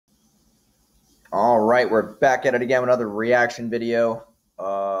All right, we're back at it again with another reaction video.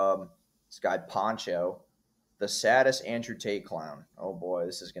 This guy Pancho, the saddest Andrew Tate clown. Oh boy,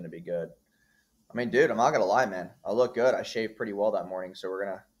 this is gonna be good. I mean, dude, I'm not gonna lie, man. I look good. I shaved pretty well that morning, so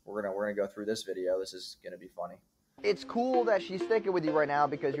we're gonna go through this video. This is gonna be funny. It's cool that she's sticking with you right now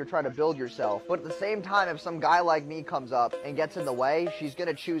because you're trying to build yourself. But at the same time, if some guy like me comes up and gets in the way, she's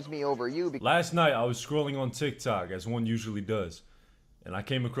gonna choose me over you. Last night, I was scrolling on TikTok, as one usually does, and I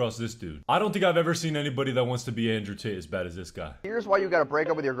came across this dude. I don't think I've ever seen anybody that wants to be Andrew Tate as bad as this guy. Here's why you gotta break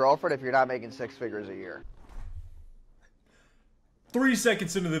up with your girlfriend if you're not making 6 figures a year. 3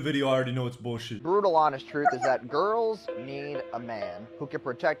 seconds into the video, I already know it's bullshit. Brutal honest truth is that girls need a man who can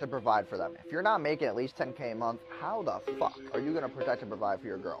protect and provide for them. If you're not making at least 10K a month, how the fuck are you gonna protect and provide for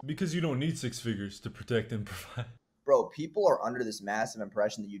your girl? Because you don't need 6 figures to protect and provide. Bro, people are under this massive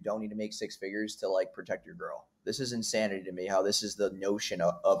impression that you don't need to make 6 figures to like protect your girl. This is insanity to me, how this is the notion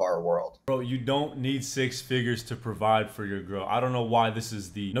of our world. Bro, you don't need 6 figures to provide for your girl. I don't know why this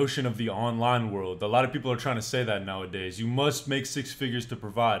is the notion of the online world. A lot of people are trying to say that nowadays. You must make 6 figures to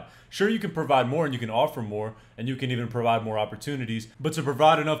provide. Sure, you can provide more and you can offer more and you can even provide more opportunities, but to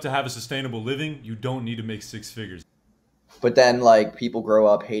provide enough to have a sustainable living, you don't need to make 6 figures. But then like people grow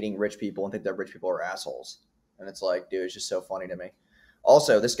up hating rich people and think that rich people are assholes. And it's like, dude, it's just so funny to me.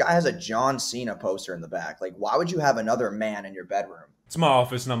 Also, this guy has a John Cena poster in the back. Like, why would you have another man in your bedroom? It's my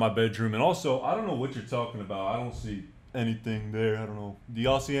office, not my bedroom. And also, I don't know what you're talking about. I don't see anything there. I don't know. Do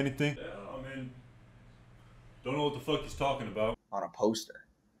y'all see anything? Yeah, I mean, don't know what the fuck he's talking about. On a poster.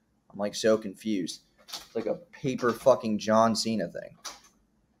 I'm like so confused. It's like a paper fucking John Cena thing.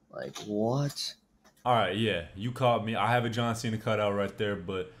 Like, what? All right, yeah, you caught me. I have a John Cena cutout right there,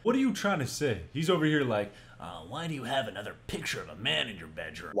 but what are you trying to say? He's over here like, why do you have another picture of a man in your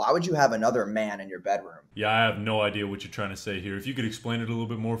bedroom? Why would you have another man in your bedroom? Yeah, I have no idea what you're trying to say here. If you could explain it a little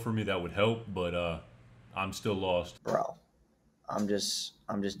bit more for me, that would help, but I'm still lost. Bro, I'm just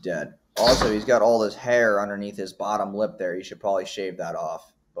dead. Also, he's got all this hair underneath his bottom lip there. He should probably shave that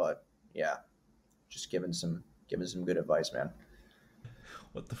off. But yeah, just giving some good advice, man.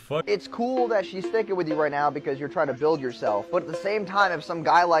 What the fuck? It's cool that she's sticking with you right now because you're trying to build yourself. But at the same time, if some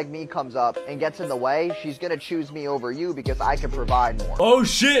guy like me comes up and gets in the way, she's gonna choose me over you because I can provide more. Oh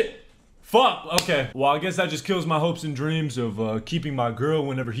shit! Fuck! Okay. Well, I guess that just kills my hopes and dreams of keeping my girl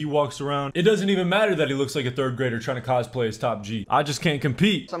whenever he walks around. It doesn't even matter that he looks like a 3rd grader trying to cosplay as Top G. I just can't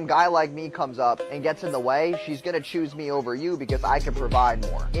compete. Some guy like me comes up and gets in the way, she's gonna choose me over you because I can provide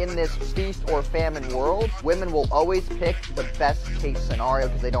more. In this feast or famine world, women will always pick the best case scenario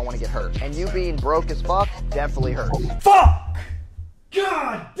because they don't want to get hurt. And you being broke as fuck definitely hurts. Fuck!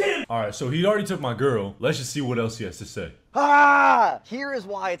 God damn! Alright, so he already took my girl. Let's just see what else he has to say. Ah! Here is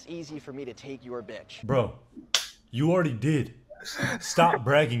why it's easy for me to take your bitch. Bro, you already did. Stop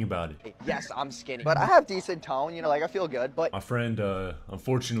bragging about it. Yes, I'm skinny, but I have decent tone, you know, like I feel good, but... My friend,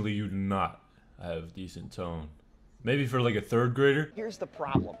 unfortunately you do not have decent tone. Maybe for like a 3rd grader? Here's the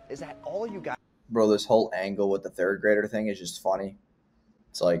problem, is that all you got... Bro, this whole angle with the 3rd grader thing is just funny.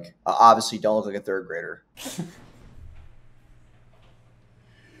 It's like, obviously don't look like a 3rd grader.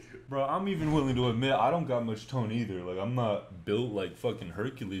 Bro, I'm even willing to admit I don't got much tone either. Like, I'm not built like fucking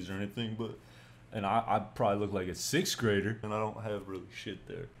Hercules or anything, but... And I probably look like a 6th grader, and I don't have really shit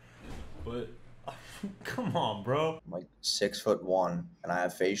there. But, come on, bro. I'm like 6'1", and I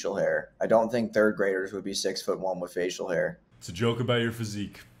have facial hair. I don't think 3rd graders would be 6'1" with facial hair. It's a joke about your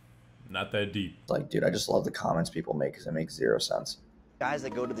physique. Not that deep. Like, dude, I just love the comments people make because it makes 0 sense. Guys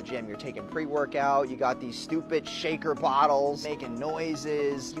that go to the gym, you're taking pre-workout, you got these stupid shaker bottles, making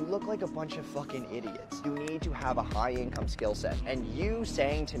noises. You look like a bunch of fucking idiots. You need to have a high income skill set. And you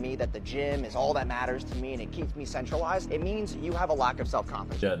saying to me that the gym is all that matters to me and it keeps me centralized, it means you have a lack of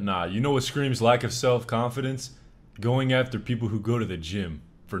self-confidence. Yeah, nah, you know what screams lack of self-confidence? Going after people who go to the gym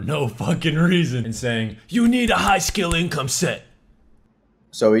for no fucking reason and saying, you need a high skill income set.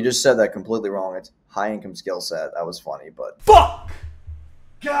 So he just said that completely wrong. It's high income skill set. That was funny, but... Fuck!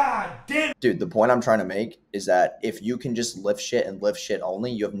 God damn. Dude, the point I'm trying to make is that if you can just lift shit and lift shit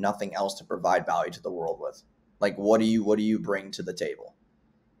only, you have nothing else to provide value to the world with. Like, what do you bring to the table?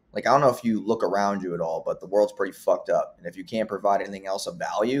 Like, I don't know if you look around you at all, but the world's pretty fucked up. And if you can't provide anything else of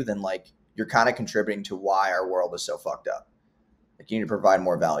value, then like you're kind of contributing to why our world is so fucked up. Like, you need to provide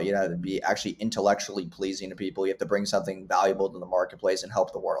more value. You have to be actually intellectually pleasing to people. You have to bring something valuable to the marketplace and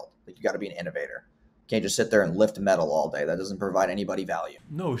help the world. Like, you got to be an innovator. Can't just sit there and lift metal all day. That doesn't provide anybody value.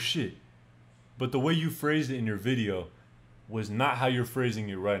 No shit. But the way you phrased it in your video was not how you're phrasing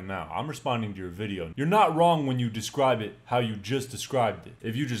it right now. I'm responding to your video. You're not wrong when you describe it how you just described it.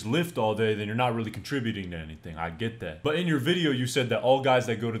 If you just lift all day, then you're not really contributing to anything. I get that. But in your video, you said that all guys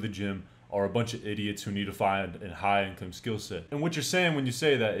that go to the gym are a bunch of idiots who need to find a high income skill set. And what you're saying when you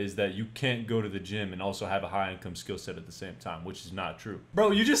say that is that you can't go to the gym and also have a high income skill set at the same time, which is not true.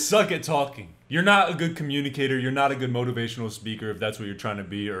 Bro, you just suck at talking. You're not a good communicator. You're not a good motivational speaker if that's what you're trying to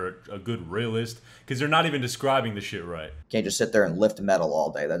be, or a good realist, because you're not even describing the shit right. You can't just sit there and lift metal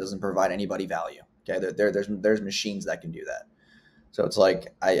all day. That doesn't provide anybody value. Okay, there's machines that can do that. So it's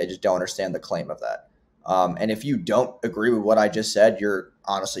like, I just don't understand the claim of that. And if you don't agree with what I just said, you're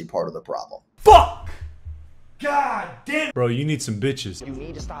honestly part of the problem. Fuck! God damn! Bro, you need some bitches. You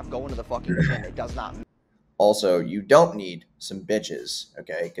need to stop going to the fucking gym. It does not. Also, you don't need some bitches,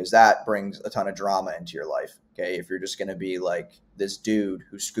 okay? Because that brings a ton of drama into your life, okay? If you're just going to be like this dude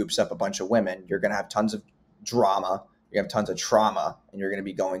who scoops up a bunch of women, you're going to have tons of drama, you're going to have tons of trauma, and you're going to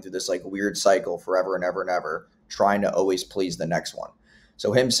be going through this like weird cycle forever and ever and ever, trying to always please the next one.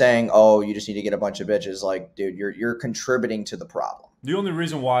 So him saying, oh, you just need to get a bunch of bitches, like, dude, you're contributing to the problem. The only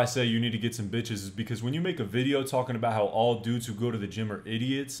reason why I say you need to get some bitches is because when you make a video talking about how all dudes who go to the gym are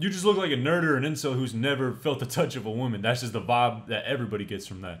idiots, you just look like a nerd or an incel who's never felt the touch of a woman. That's just the vibe that everybody gets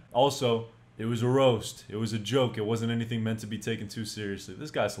from that. Also, it was a roast. It was a joke. It wasn't anything meant to be taken too seriously.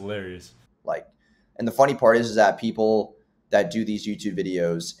 This guy's hilarious. Like, and the funny part is that people that do these YouTube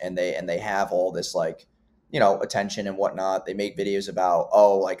videos and they have all this like, you know, attention and whatnot, they make videos about,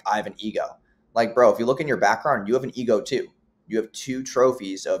 oh, like I have an ego. Like, bro, if you look in your background, you have an ego too. You have 2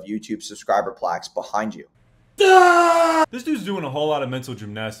 trophies of YouTube subscriber plaques behind you. This dude's doing a whole lot of mental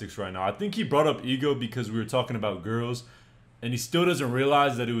gymnastics right now. I think he brought up ego because we were talking about girls, and he still doesn't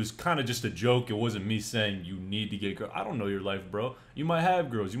realize that it was kind of just a joke. It wasn't me saying you need to get girls. I don't know your life, bro. You might have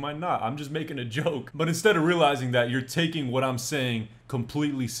girls, you might not. I'm just making a joke. But instead of realizing that, you're taking what I'm saying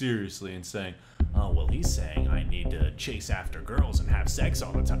completely seriously and saying, oh, well, he's saying I need to chase after girls and have sex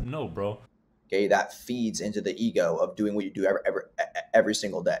all the time. No, bro. Okay, that feeds into the ego of doing what you do every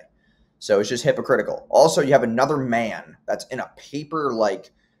single day. So it's just hypocritical. Also, you have another man that's in a paper,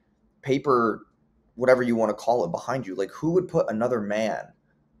 whatever you want to call it, behind you. Like, who would put another man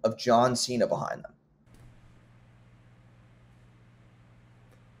of John Cena behind them?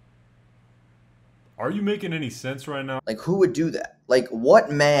 Are you making any sense right now? Like, who would do that? Like,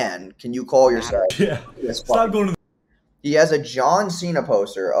 what man can you call yourself? Yeah, stop going to the... He has a John Cena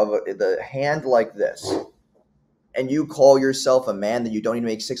poster of the hand like this, and you call yourself a man that you don't even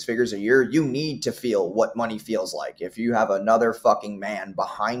make 6 figures a year. You need to feel what money feels like if you have another fucking man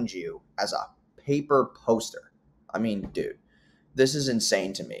behind you as a paper poster. I mean, dude, this is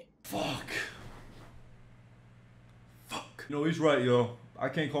insane to me. Fuck. No, he's right, yo. I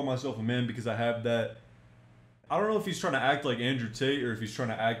can't call myself a man because I have that. I don't know if he's trying to act like Andrew Tate or if he's trying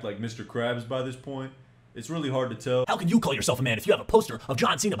to act like Mr. Krabs by this point. It's really hard to tell. How can you call yourself a man if you have a poster of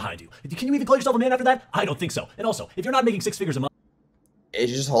John Cena behind you? Can you even call yourself a man after that? I don't think so. And also, if you're not making 6 figures a month...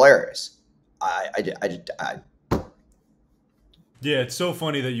 It's just hilarious. Yeah, it's so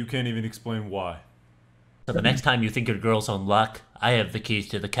funny that you can't even explain why. So the next time you think your girl's on luck, I have the keys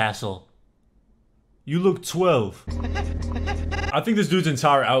to the castle. You look 12. I think this dude's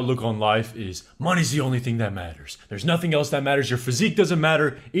entire outlook on life is money's the only thing that matters. There's nothing else that matters. Your physique doesn't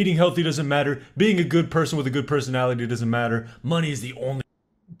matter. Eating healthy doesn't matter. Being a good person with a good personality doesn't matter. Money is the only...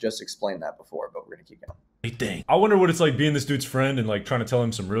 Just explained that before, but we're gonna keep going. Thing. I wonder what it's like being this dude's friend and like trying to tell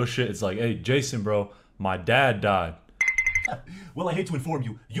him some real shit. It's like, hey, Jason, bro, my dad died. Well, I hate to inform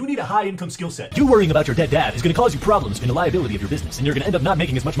you, you need a high-income skill set. You worrying about your dead dad is going to cause you problems in the liability of your business, and you're going to end up not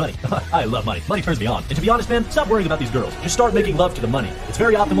making as much money. I love money. Money turns me on. And to be honest, man, stop worrying about these girls. Just start making love to the money. It's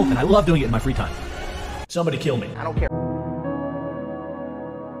very optimal, and I love doing it in my free time. Somebody kill me. I don't care.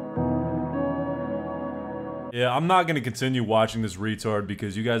 Yeah, I'm not going to continue watching this retard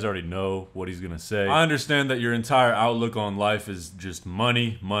because you guys already know what he's going to say. I understand that your entire outlook on life is just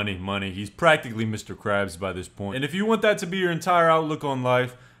money, money, money. He's practically Mr. Krabs by this point. And if you want that to be your entire outlook on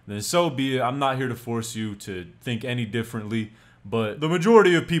life, then so be it. I'm not here to force you to think any differently. But the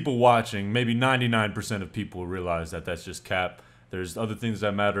majority of people watching, maybe 99% of people realize that that's just cap. There's other things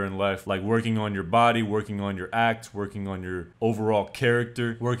that matter in life, like working on your body, working on your act, working on your overall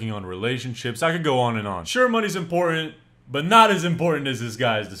character, working on relationships. I could go on and on. Sure, money's important, but not as important as this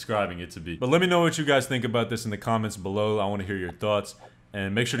guy is describing it to be. But let me know what you guys think about this in the comments below. I want to hear your thoughts.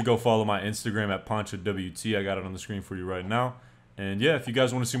 And make sure to go follow my Instagram at PanchoWT. I got it on the screen for you right now. And yeah, if you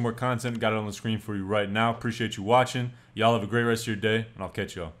guys want to see more content, got it on the screen for you right now. Appreciate you watching. Y'all have a great rest of your day, and I'll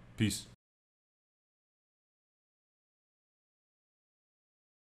catch y'all. Peace.